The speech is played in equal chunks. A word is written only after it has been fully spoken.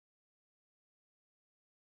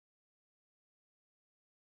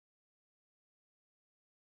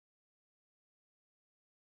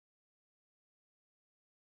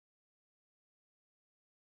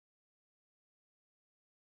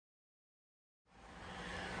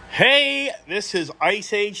Hey, this is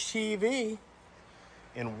Ice Age TV,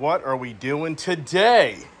 and what are we doing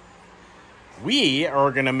today? We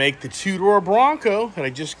are going to make the two-door Bronco that I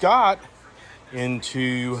just got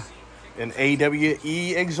into an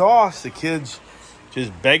AWE exhaust. The kids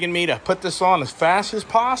just begging me to put this on as fast as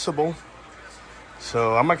possible.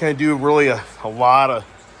 So I'm not going to do really a lot of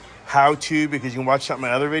how-to because you can watch that in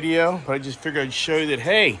my other video, but I just figured I'd show you that,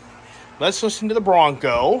 hey, let's listen to the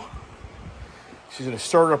Bronco. She's going to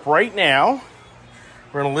start up right now.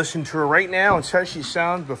 We're going to listen to her right now and see how she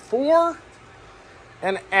sounds before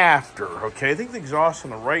and after. Okay, I think the exhaust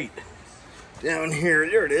on the right down here.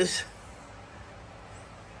 There it is.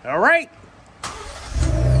 All right.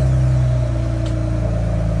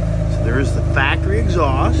 So there's the factory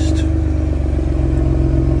exhaust.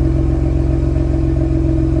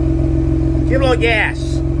 Give it a little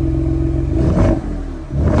gas.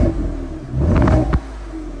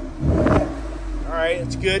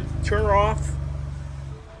 It's good. Turn her off.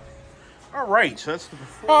 All right, so that's the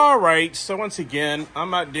before. All right, so once again, I'm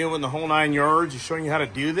not doing the whole 9 yards of showing you how to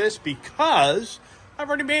do this because I've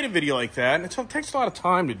already made a video like that, and it takes a lot of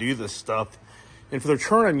time to do this stuff. And for the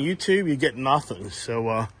return on YouTube, you get nothing.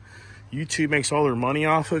 So YouTube makes all their money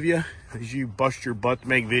off of you as you bust your butt to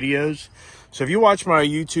make videos. So if you watch my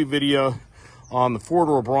YouTube video on the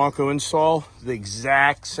Ford Bronco install, the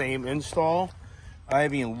exact same install. I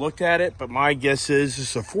haven't even looked at it, but my guess is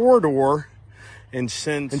it's a 4-door, and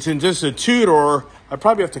since this is a 2-door, I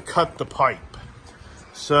probably have to cut the pipe.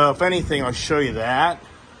 So if anything, I'll show you that.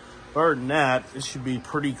 Other than that, this should be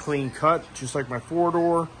pretty clean cut, just like my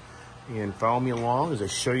 4-door. And follow me along as I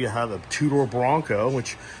show you how the 2-door Bronco,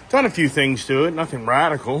 which done a few things to it, nothing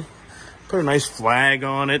radical. Put a nice flag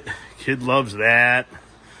on it. Kid loves that.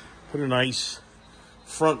 Put a nice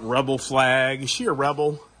front rebel flag. Is she a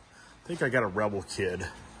rebel? I think I got a rebel kid.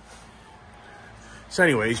 So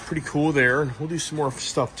anyways, pretty cool there. We'll do some more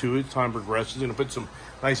stuff to it as time progresses. Gonna put some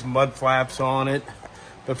nice mud flaps on it.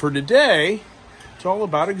 But for today, it's all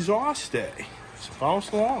about exhaust day. So follow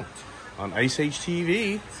us along on Ice Age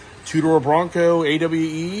TV. 2-door Bronco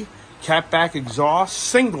AWE catback exhaust,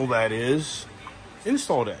 single that is,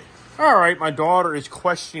 install day. All right, my daughter is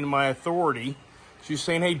questioning my authority. She's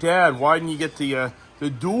saying, "Hey Dad, why didn't you get the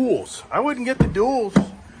duals?" I wouldn't get the duals.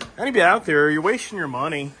 Anybody out there, you're wasting your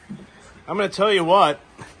money. I'm going to tell you what,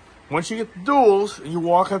 once you get the duals and you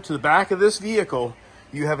walk up to the back of this vehicle,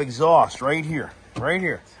 you have exhaust right here, and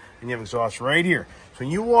you have exhaust right here. So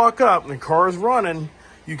when you walk up and the car is running,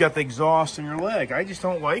 you got the exhaust in your leg. I just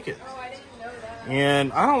don't like it. Oh, I didn't know that.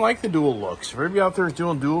 And I don't like the dual looks. If everybody out there is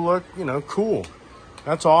doing dual look, you know, cool.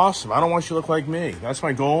 That's awesome. I don't want you to look like me. That's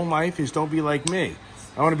my goal in life, is don't be like me.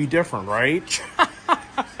 I want to be different, right?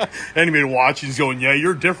 Anybody watching is going, "Yeah,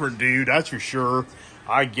 you're different, dude. That's for sure."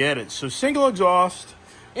 I get it. So single exhaust,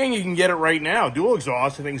 and you can get it right now. Dual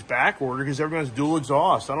exhaust, I think, is back order because everyone's dual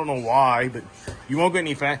exhaust. I don't know why, but you won't go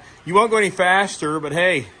any faster. But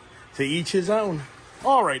hey, to each his own.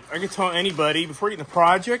 All right, I can tell anybody before you get in the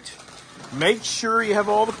project, make sure you have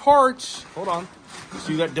all the parts. Hold on, let's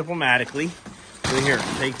do that diplomatically. So here,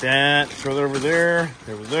 take that, throw that over there,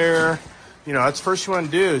 over there. You know, that's the first you want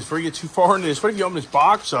to do is before you get too far into this. What if you open this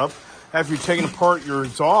box up after you're taking apart your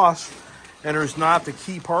exhaust and there's not the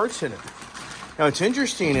key parts in it? Now, what's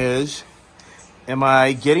interesting is, they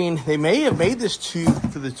may have made this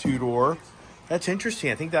tube for the 2-door. That's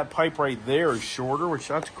interesting. I think that pipe right there is shorter, which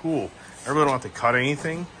that's cool. Everybody don't have to cut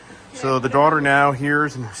anything. So the daughter now here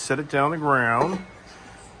is going to set it down on the ground.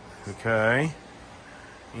 Okay.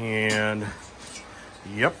 And,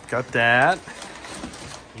 yep, got that.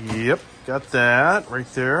 Yep. Got that right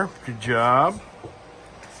there. Good job.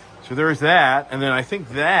 So there's that. And then I think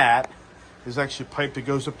that is actually a pipe that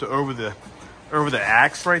goes up to over the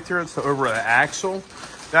axe right there. It's over the axle.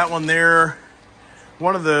 That one there,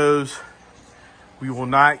 one of those we will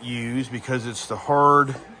not use because it's the hard.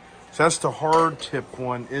 So that's the hard tip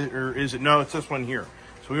one. Or is it? No, it's this one here.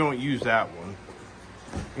 So we won't use that one.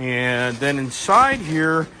 And then inside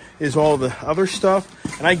here is all the other stuff,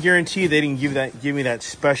 and I guarantee you they didn't give me that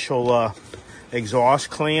special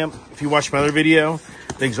exhaust clamp. If you watch my other video,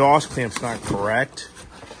 the exhaust clamp's not correct,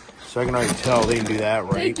 so I can already tell they didn't do that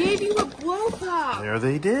right. They gave you a blow pop. There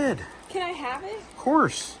they did. Can I have it? Of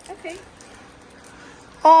course. Okay.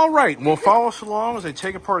 All right, well, follow us along as I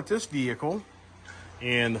take apart this vehicle,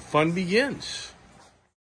 and the fun begins.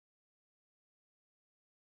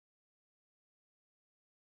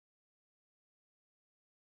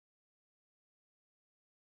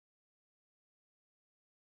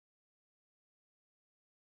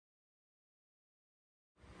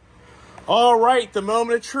 All right, the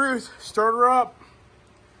moment of truth. Start her up.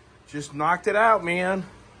 Just knocked it out, man.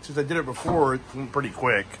 since I did it before, it went pretty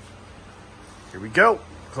quick. Here we go.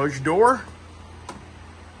 Close your door.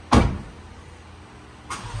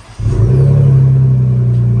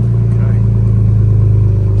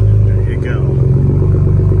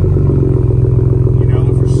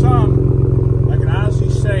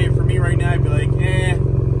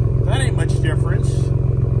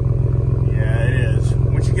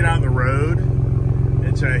 Once you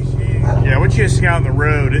get out on the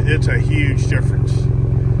road, it's a huge difference.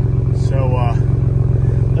 So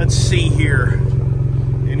let's see here.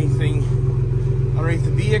 Anything underneath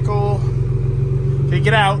the vehicle? Okay,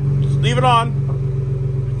 get out. Just leave it on.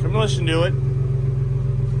 Come and listen to it.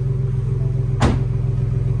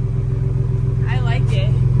 I like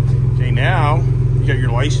it. Okay, now you got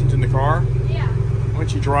your license in the car. Yeah. Why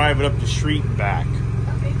don't you drive it up the street and back?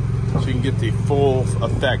 Okay. So you can get the full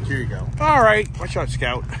effect. Here you go. All right. Watch out,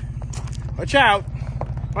 Scout. Watch out.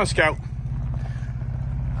 Come on, Scout.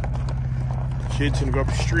 Kid's gonna go up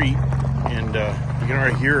the street and you can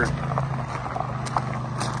already hear it.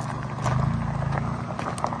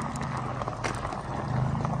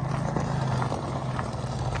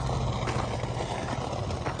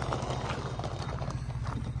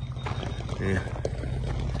 Yeah.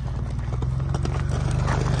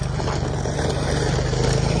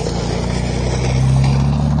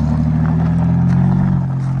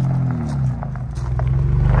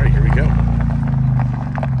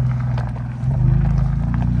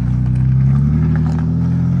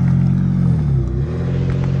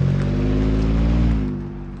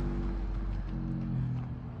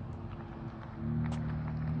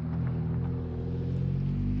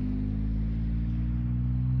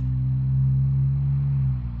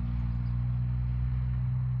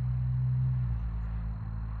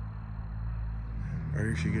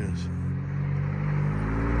 There she goes.